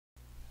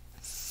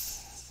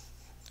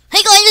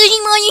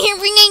Money here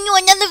bringing you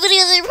another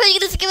video that you're probably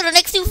gonna skip in the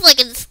next 2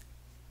 seconds.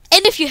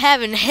 And if you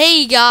haven't,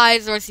 hey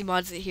guys,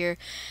 RetroClanMODDZIT here.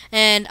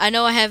 And I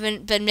know I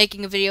haven't been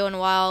making a video in a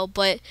while,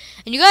 and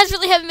you guys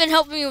really haven't been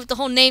helping me with the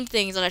whole name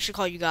things that I should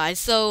call you guys.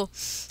 So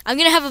I'm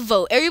gonna have a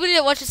vote. Everybody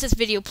that watches this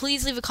video,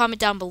 please leave a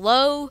comment down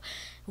below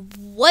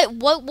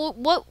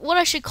what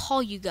I should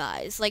call you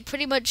guys. Like,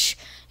 pretty much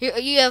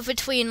you have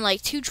between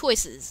like 2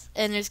 choices,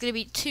 and there's gonna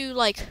be 2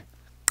 like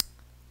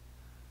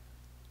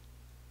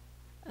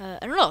I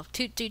don't know,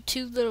 two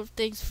little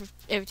things for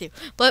everything.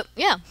 But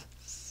yeah,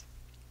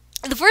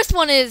 the first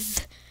one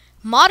is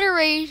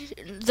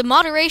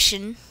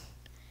moderation,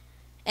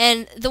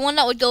 and the one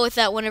that would go with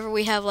that whenever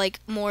we have like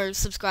more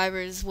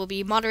subscribers will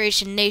be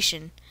Moderation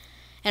Nation,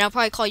 and I'll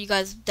probably call you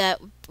guys that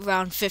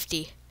around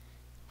 50.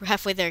 We're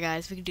halfway there,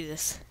 guys. We can do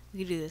this. We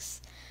can do this.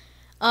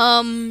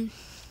 Another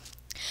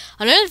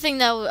thing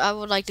that I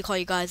would like to call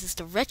you guys is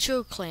the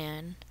Retro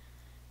Clan,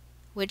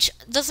 which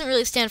doesn't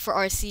really stand for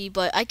RC,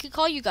 but I could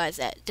call you guys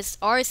that. Just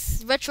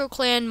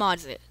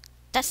RetroClanMODDZIT.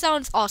 That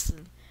sounds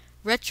awesome.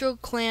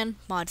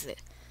 RetroClanMODDZIT.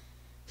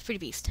 It's pretty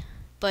beast.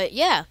 But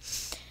yeah,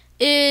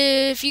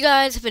 if you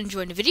guys have been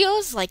enjoying the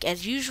videos, like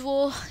as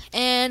usual,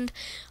 and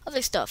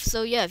other stuff.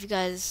 So yeah, if you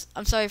guys,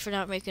 I'm sorry for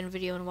not making a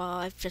video in a while.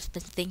 I've just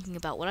been thinking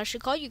about what I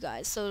should call you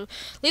guys. So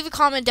leave a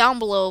comment down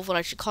below of what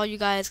I should call you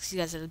guys, because you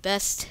guys are the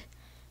best.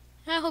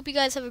 And I hope you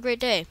guys have a great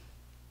day.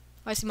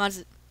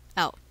 RetroClanMODDZIT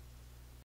out.